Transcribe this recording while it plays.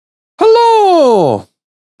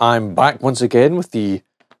I'm back once again with the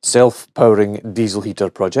self-powering diesel heater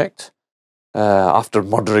project. After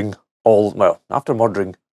murdering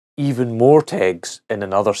even more TEGs in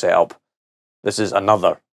another setup. This is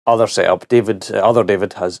other setup.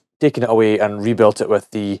 David has taken it away and rebuilt it with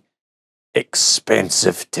the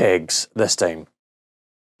expensive TEGs this time.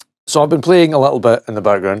 So I've been playing a little bit in the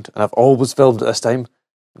background, and I've always filmed it this time,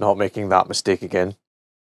 not making that mistake again.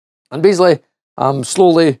 And basically, I'm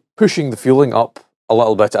slowly pushing the fueling up a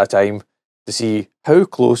little bit at a time to see how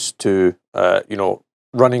close to,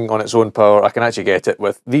 running on its own power I can actually get it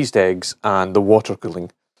with these TEGs and the water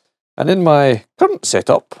cooling. And in my current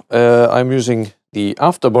setup, I'm using the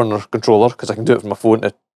afterburner controller because I can do it from my phone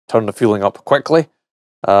to turn the fueling up quickly.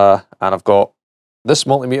 And I've got this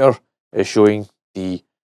multimeter is showing the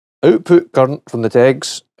output current from the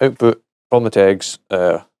TEGs,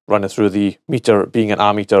 running through the meter being an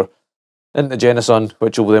ammeter into Genasun,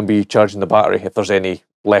 which will then be charging the battery if there's any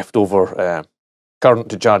leftover current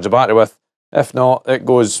to charge the battery with. If not, it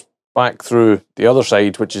goes back through the other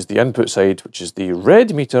side, which is the input side, which is the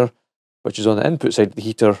red meter, which is on the input side of the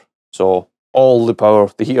heater. So all the power,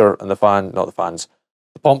 the heater and the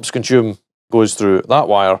pumps consume goes through that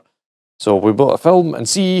wire. So we built a film and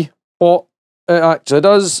see what it actually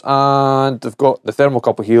does, and they've got the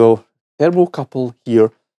thermocouple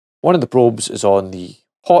here. One of the probes is on the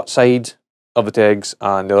hot side of the TEGs,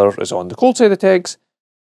 and the other is on the cold side of the TEGs.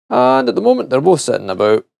 And at the moment, they're both sitting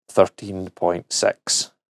about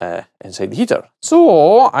 13.6 inside the heater.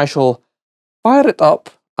 So I shall fire it up,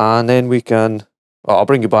 and then we can. Well, I'll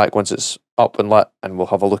bring you back once it's up and lit, and we'll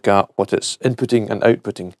have a look at what it's inputting and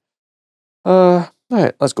outputting.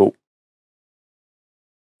 Right, let's go.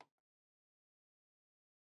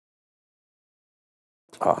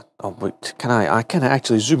 Wait, can I can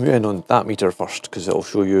actually zoom you in on that meter first, because it'll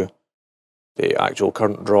show you the actual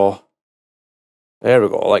current draw. There we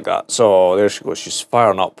go, like that. So there she goes, she's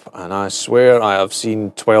firing up, and I swear I have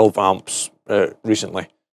seen 12 amps recently.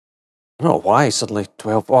 I don't know why suddenly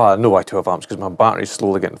 12, well I know why 12 amps, because my battery's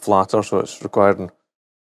slowly getting flatter, so it's requiring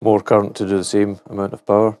more current to do the same amount of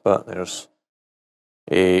power. But there's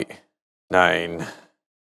 8, 9,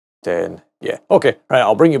 10, yeah. Okay, right,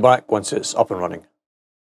 I'll bring you back once it's up and running.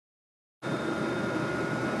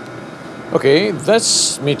 Okay,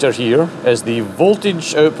 this meter here is the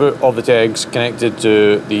voltage output of the TEGs connected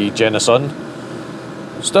to the Genasun.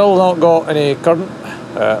 Still not got any current.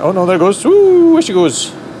 Oh no, there it goes. Woo, where she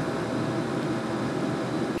goes.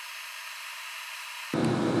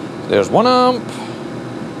 There's 1 amp.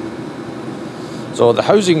 So the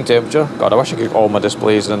housing temperature. God, I wish I could get all my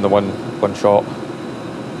displays in the one shot.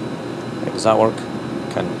 Hey, does that work?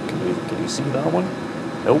 Can you see that one?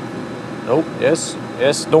 Nope. Nope.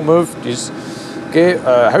 Yes, don't move. Jeez. Okay,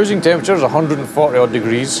 housing temperature is 140 odd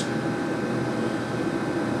degrees.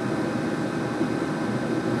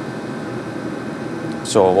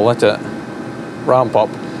 So we'll let it ramp up.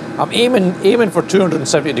 I'm aiming for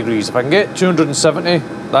 270 degrees. If I can get 270,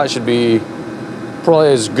 that should be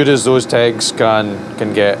probably as good as those TEGs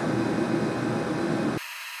can get.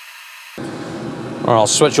 Or I'll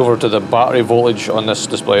switch over to the battery voltage on this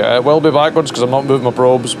display. It will be backwards because I'm not moving my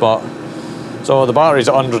probes, but so the battery's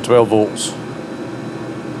at 112 volts.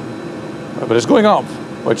 But it's going up,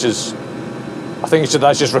 which is, I think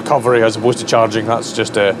that's just recovery as opposed to charging. That's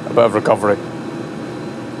just a bit of recovery.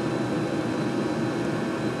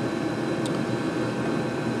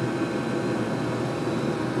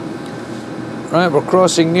 Right, we're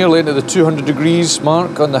crossing nearly into the 200 degrees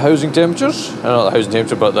mark on the housing temperatures. Not the housing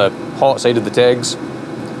temperature, but the hot side of the TEGs.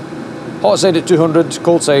 Hot side at 200,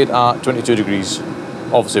 cold side at 22 degrees.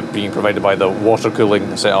 Obviously being provided by the water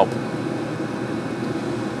cooling setup.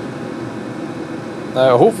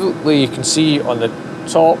 Now hopefully you can see on the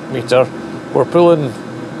top meter we're pulling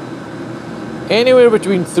anywhere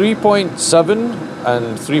between 3.7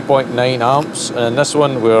 and 3.9 amps, and in this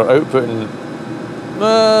one we're outputting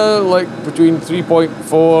like between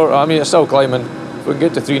 3.4, I mean it's still climbing. If we can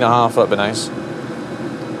get to 3.5 that'd be nice.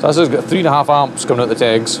 So this has got 3.5 amps coming out the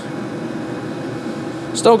TEGs.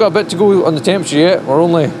 Still got a bit to go on the temperature yet, we're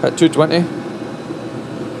only at 220.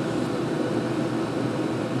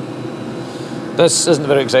 This isn't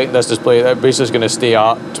very exciting, this display. It basically is going to stay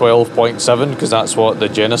at 12.7 because that's what the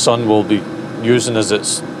Genasun will be using as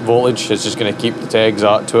its voltage. It's just going to keep the TEGs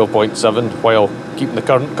at 12.7 while keeping the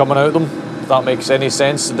current coming out of them. If that makes any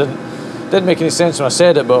sense. It didn't make any sense when I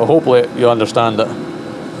said it, but hopefully you understand it.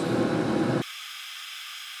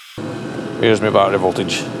 Here's my battery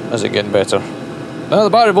voltage. Is it getting better? No, the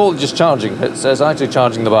battery voltage is charging. It's actually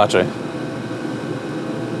charging the battery.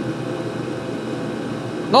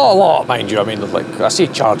 Not a lot, mind you. I mean, like I say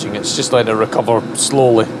charging, it's just letting it recover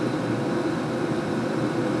slowly.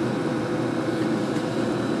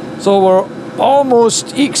 So we're almost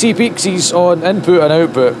eeksy peeksies on input and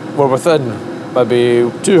output. We're within maybe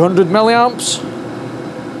 200 milliamps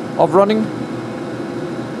of running.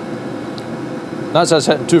 That's us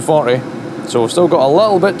hitting 240. So we've still got a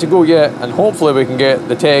little bit to go yet, and hopefully we can get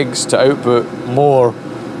the TEGs to output more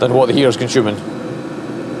than what the heater's consuming.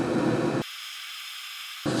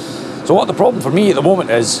 So what the problem for me at the moment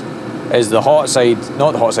is the hot side,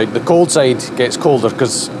 not the hot side, the cold side gets colder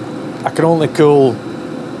because I can only cool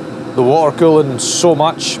the water cooling so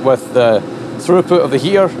much with the throughput of the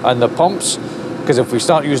heater and the pumps, because if we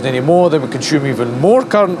start using any more then we consume even more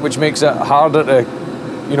current, which makes it harder to,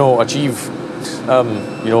 you know, achieve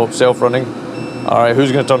you know, self-running. Alright,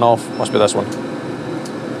 who's going to turn off? Must be this one.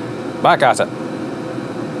 Back at it.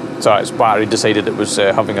 Sorry, its battery decided it was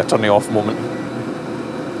having a turning off moment.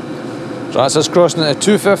 So that's us crossing into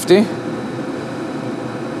 250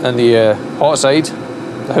 in the hot side,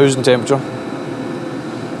 the housing temperature.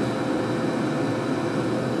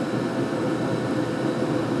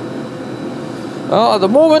 Well, at the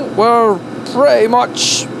moment we're pretty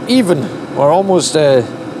much even. We're almost the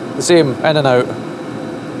same in and out.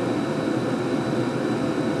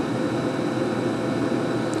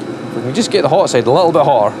 If we can just get the hot side a little bit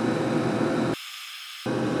hotter.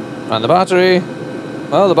 And the battery,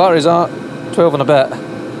 well, the battery's at 12 and a bit.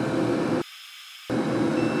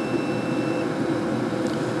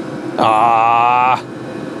 Ah,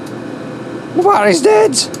 my battery's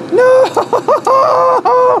dead. No,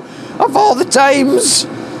 of all the times.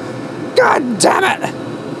 God damn it.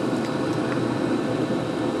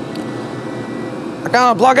 I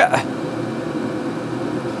can't unplug it.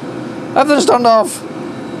 Everything's turned off.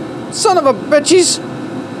 Son of a bitches.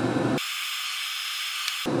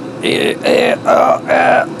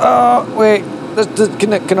 Wait.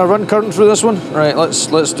 Can I run current through this one? Right. Let's.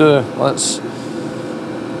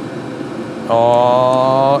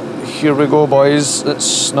 Oh, here we go, boys.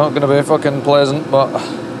 It's not going to be fucking pleasant, but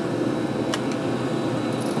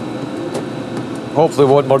hopefully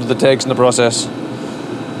we won't murder the TEGs in the process.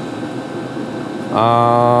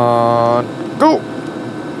 Go.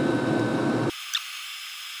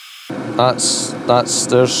 There's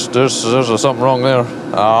something wrong there.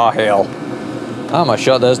 Ah, hell. I'm gonna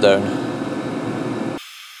shut this down.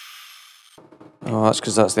 Oh, that's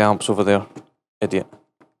because that's the amps over there. Idiot.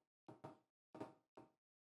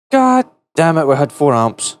 God damn it, we had 4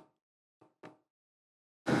 amps.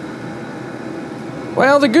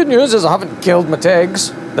 Well, the good news is I haven't killed my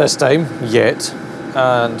TEGs this time, yet.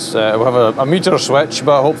 And we have a meter switch,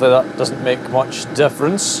 but hopefully that doesn't make much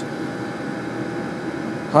difference.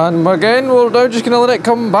 And again, we're now just going to let it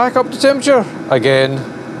come back up to temperature again.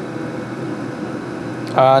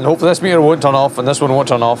 And hopefully this meter won't turn off and this one won't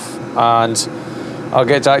turn off. And I'll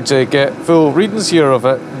get to actually get full readings here of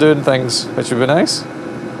it doing things, which would be nice.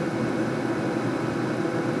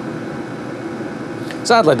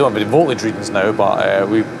 Sadly, I don't have any voltage readings now, but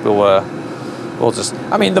we'll just...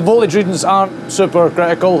 I mean, the voltage readings aren't super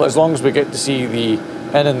critical as long as we get to see the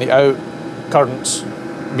in and the out currents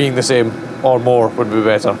being the same or more would be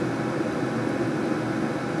better.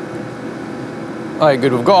 Alright,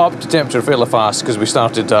 good. We've got up to temperature fairly fast because we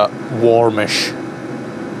started at warmish.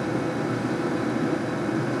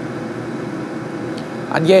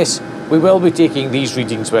 And yes, we will be taking these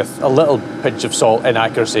readings with a little pinch of salt in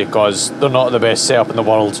accuracy because they're not the best setup in the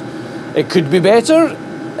world. It could be better,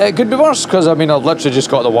 it could be worse, because I mean I've literally just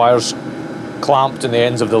got the wires clamped in the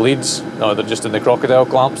ends of the leads. No, they're just in the crocodile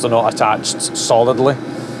clamps, they're not attached solidly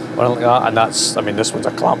or anything like that, and that's, I mean this one's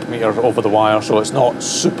a clamp meter over the wire, so it's not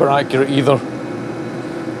super accurate either.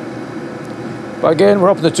 But again, we're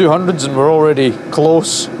up in the 200s and we're already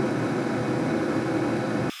close.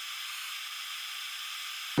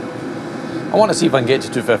 I want to see if I can get to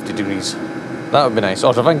 250 degrees. That would be nice.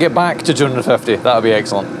 Or if I can get back to 250, that would be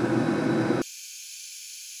excellent.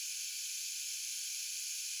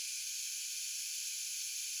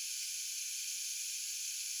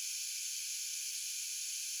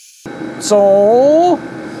 So,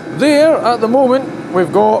 there at the moment,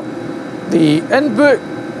 we've got the input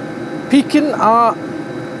peaking at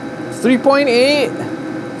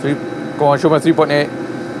 3.8. Go on, show me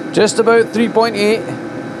 3.8. Just about 3.8.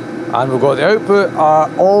 And we've got the output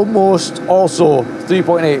at almost also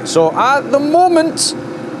 3.8. So at the moment,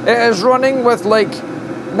 it is running with like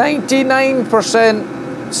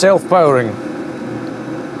 99% self-powering.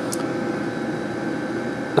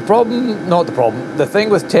 The thing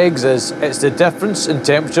with TEGs is it's the difference in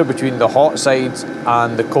temperature between the hot side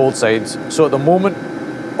and the cold side. So at the moment,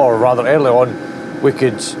 or rather early on, we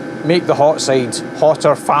could make the hot side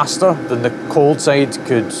hotter faster than the cold side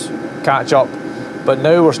could catch up. But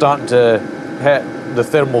now we're starting to hit the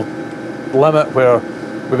thermal limit where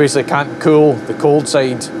we basically can't cool the cold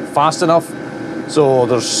side fast enough. So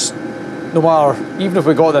there's, no matter, even if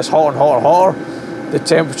we got this hotter and hotter and hotter, the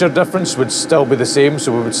temperature difference would still be the same,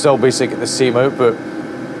 so we would still basically get the same output.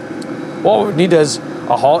 What we would need is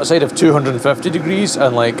a hot side of 250 degrees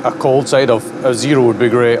and like a cold side of 0 would be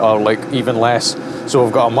great, or like even less. So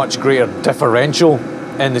we've got a much greater differential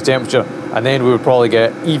in the temperature, and then we would probably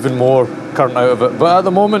get even more current out of it. But at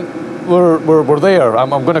the moment, we're there. I'm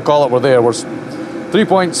going to call it we're there. We're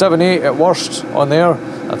 3.78 at worst on there,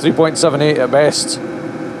 and 3.78 at best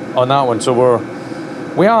on that one. So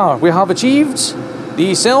we have achieved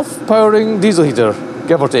the self-powering diesel heater,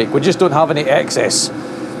 give or take. We just don't have any excess.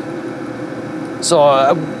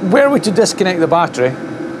 So were we to disconnect the battery,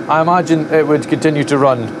 I imagine it would continue to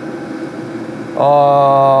run.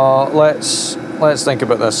 Let's think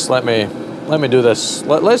about this. Let me do this.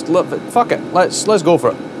 Fuck it. Let's go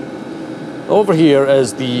for it. Over here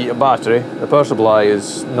is the battery. The power supply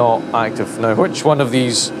is not active now. Which one of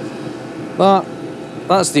these?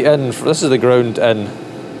 That's the in. This is the ground in.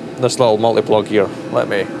 This little multi-plug here. Let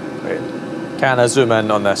me wait. Can I zoom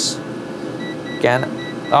in on this? Can?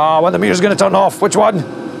 When the meter's going to turn off. Which one?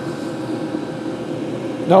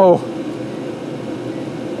 No.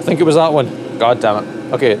 I think it was that one. God damn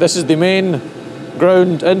it. Okay, this is the main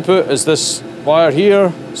ground input. Is this wire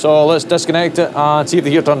here? So let's disconnect it and see if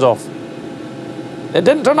the heater turns off. It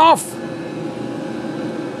didn't turn off.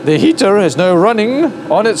 The heater is now running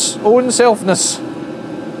on its own selfness.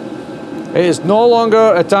 It is no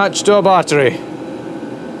longer attached to a battery.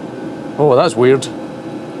 Oh, that's weird.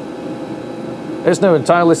 It's now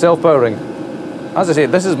entirely self-powering. As I say,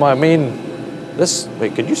 this is my main...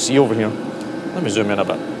 Wait, can you see over here? Let me zoom in a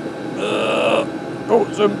bit.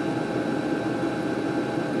 Zoom.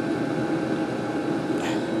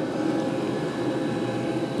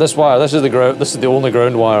 This wire, this is the ground. This is the only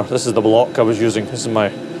ground wire. This is the block I was using. This is my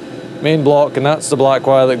main block, and that's the black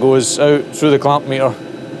wire that goes out through the clamp meter.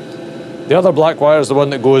 The other black wire is the one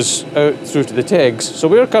that goes out through to the TEGs. So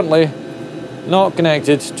we're currently not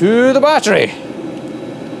connected to the battery.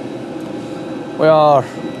 We are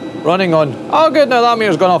running on... Oh good, now that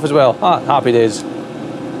meter's gone off as well. Happy days.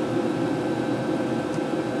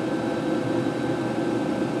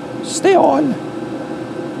 Stay on.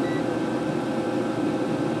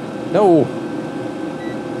 No.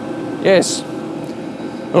 Yes.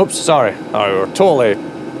 Oops, sorry. We're totally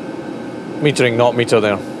metering, not meter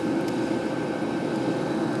there.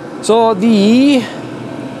 So the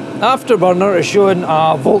afterburner is showing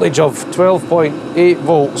a voltage of 12.8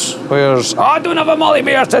 volts, whereas I don't have a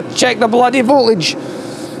multimeter to check the bloody voltage.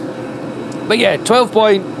 But yeah,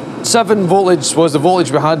 12.7 voltage was the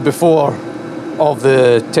voltage we had before of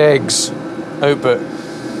the TEG's output.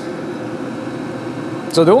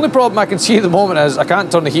 So the only problem I can see at the moment is I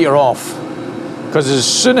can't turn the heater off, because as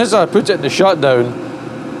soon as I put it in the shutdown,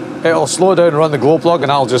 it'll slow down and run the glow plug,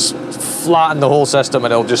 and I'll just flatten the whole system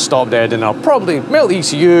and it'll just stop dead, and I'll probably melt the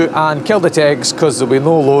ECU and kill the TEGs because there'll be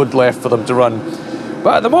no load left for them to run.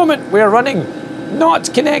 But at the moment we're running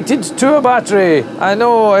not connected to a battery. I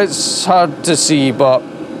know it's hard to see, but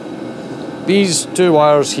these two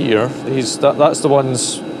wires here, that's the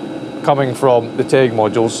ones coming from the TEG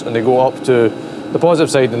modules, and they go up to the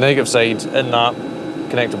positive side and the negative side in that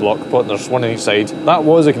connector block, but there's one on each side. That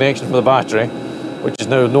was a connection for the battery, which is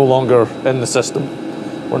now no longer in the system.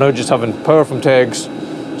 We're now just having power from TEGs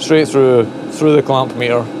straight through the clamp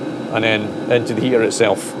meter and then into the heater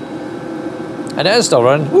itself. And it is still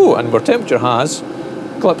running. Ooh, and our temperature has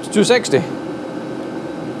clipped to 260.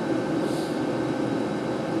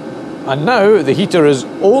 And now the heater is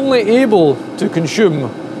only able to consume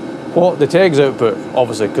what the TEG's output,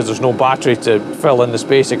 obviously, because there's no battery to fill in the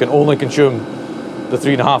space. It can only consume the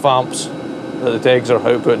 3.5 amps that the TEGs are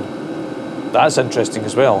outputting. That's interesting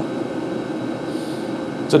as well.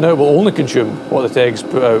 So now it will only consume what the TEGs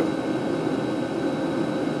put out.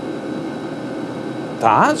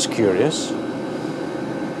 That's curious.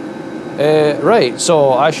 Right,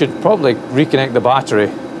 so I should probably reconnect the battery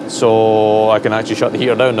so I can actually shut the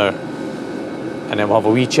heater down now, and then we'll have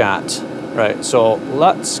a wee chat. Right, so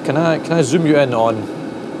can I zoom you in on,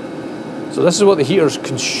 so this is what the heater's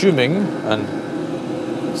consuming, and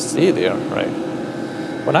stay there, right.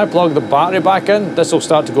 When I plug the battery back in, this will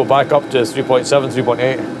start to go back up to 3.7,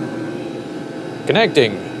 3.8.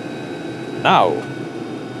 Connecting. Now.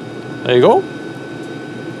 There you go.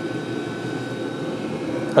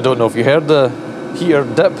 I don't know if you heard the heater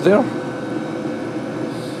dip there.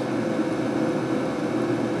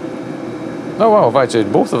 Oh wow, I've actually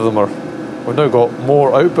both of them are. We've now got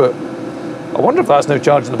more output. I wonder if that's now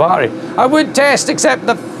charging the battery. I would test, except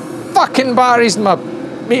the fucking batteries in my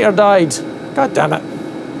meter died. God damn it.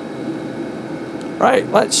 Right,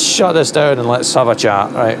 let's shut this down and let's have a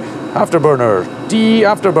chat. Right, afterburner.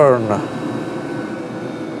 Afterburn.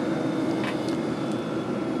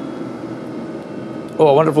 Oh,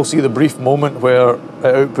 I wonder if we'll see the brief moment where it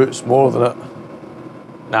outputs more than it.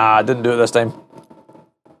 Nah, I didn't do it this time.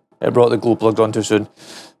 It brought the glow plugs on too soon.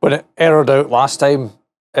 When it errored out last time,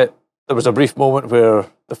 there was a brief moment where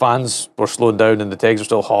the fans were slowed down and the TEGs were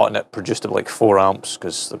still hot and it produced like 4 amps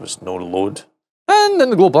because there was no load. And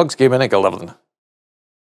then the glow plugs came in and killed everything.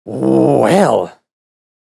 Well,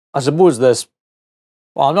 I suppose this...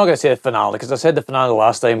 Well, I'm not going to say the finale because I said the finale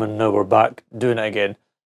last time and now we're back doing it again.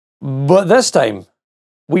 But this time,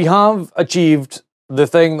 we have achieved the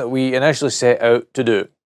thing that we initially set out to do,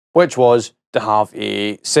 which was to have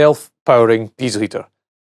a self-powering diesel heater.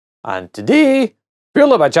 And today,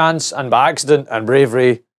 purely by chance and by accident and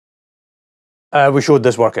bravery, we showed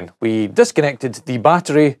this working. We disconnected the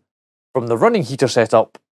battery from the running heater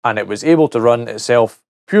setup and it was able to run itself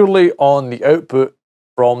purely on the output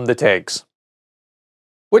from the TEGs.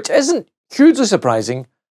 Which isn't hugely surprising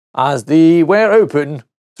as they were outputting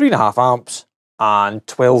 3.5 amps and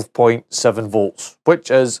 12.7 volts,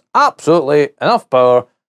 which is absolutely enough power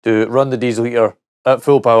to run the diesel heater at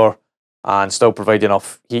full power and still provide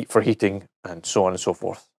enough heat for heating and so on and so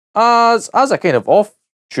forth. As a kind of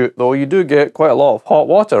offshoot though, you do get quite a lot of hot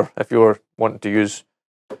water if you're wanting to use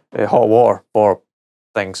hot water for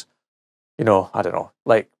things. You know, I don't know,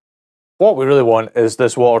 like what we really want is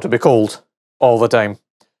this water to be cold all the time.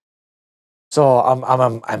 So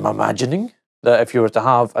I'm imagining that if you were to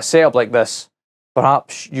have a setup like this,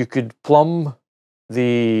 perhaps you could plumb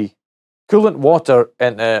the coolant water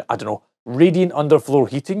into, I don't know, radiant underfloor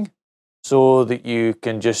heating so that you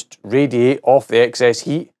can just radiate off the excess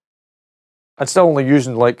heat and still only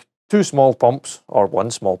using like 2 small pumps or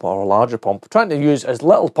 1 small pump or a larger pump, trying to use as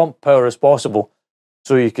little pump power as possible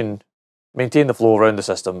so you can maintain the flow around the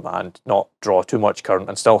system and not draw too much current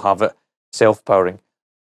and still have it self-powering.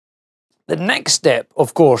 The next step,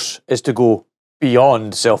 of course, is to go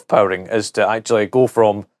beyond self-powering, is to actually go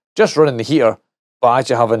from just running the heater, but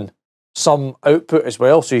actually having some output as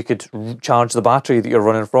well, so you could charge the battery that you're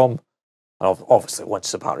running from. And obviously,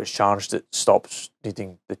 once the battery's charged, it stops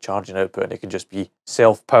needing the charging output, and it can just be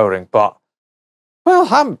self-powering. But well,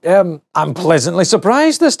 I'm pleasantly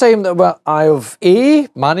surprised this time that I have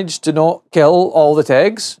managed to not kill all the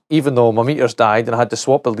TEGs, even though my meters died and I had to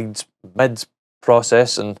swap the leads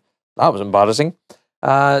mid-process, and that was embarrassing.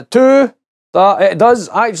 2, that it does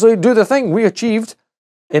actually do the thing. We achieved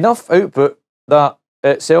enough output that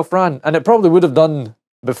it self-ran, and it probably would have done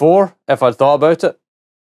before if I'd thought about it.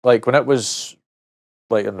 Like when it was,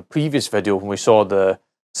 like in the previous video when we saw the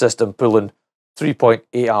system pulling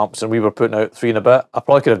 3.8 amps and we were putting out 3 and a bit, I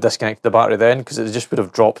probably could have disconnected the battery then because it just would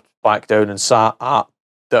have dropped back down and sat at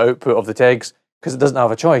the output of the TEGs because it doesn't have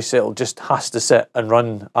a choice. It'll just has to sit and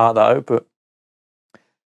run at that output.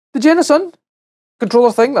 The Genasun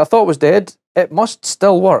controller thing that I thought was dead, it must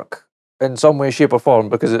still work in some way, shape or form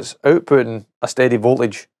because it's outputting a steady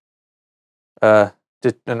voltage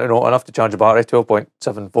enough to charge a battery,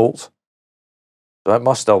 12.7 volts. So it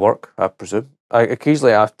must still work, I presume.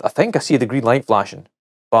 Occasionally, I think I see the green light flashing,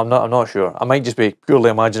 but I'm not sure. I might just be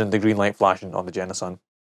purely imagining the green light flashing on the Genasun.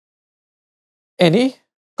 Any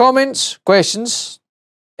comments, questions,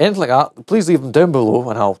 anything like that, please leave them down below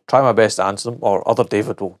and I'll try my best to answer them, or other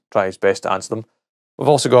David will try his best to answer them. We've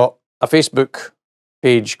also got a Facebook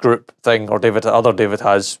page group thing, or other David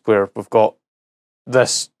has, where we've got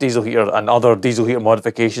this diesel heater and other diesel heater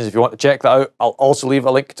modifications. If you want to check that out, I'll also leave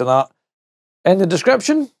a link to that in the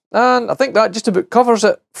description. And I think that just about covers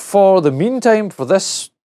it for the meantime for this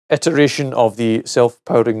iteration of the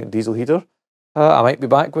self-powering diesel heater. I might be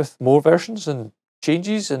back with more versions and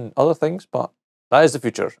changes and other things, but that is the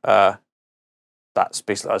future. That's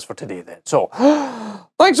basically us for today then. So,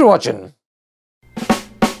 thanks for watching.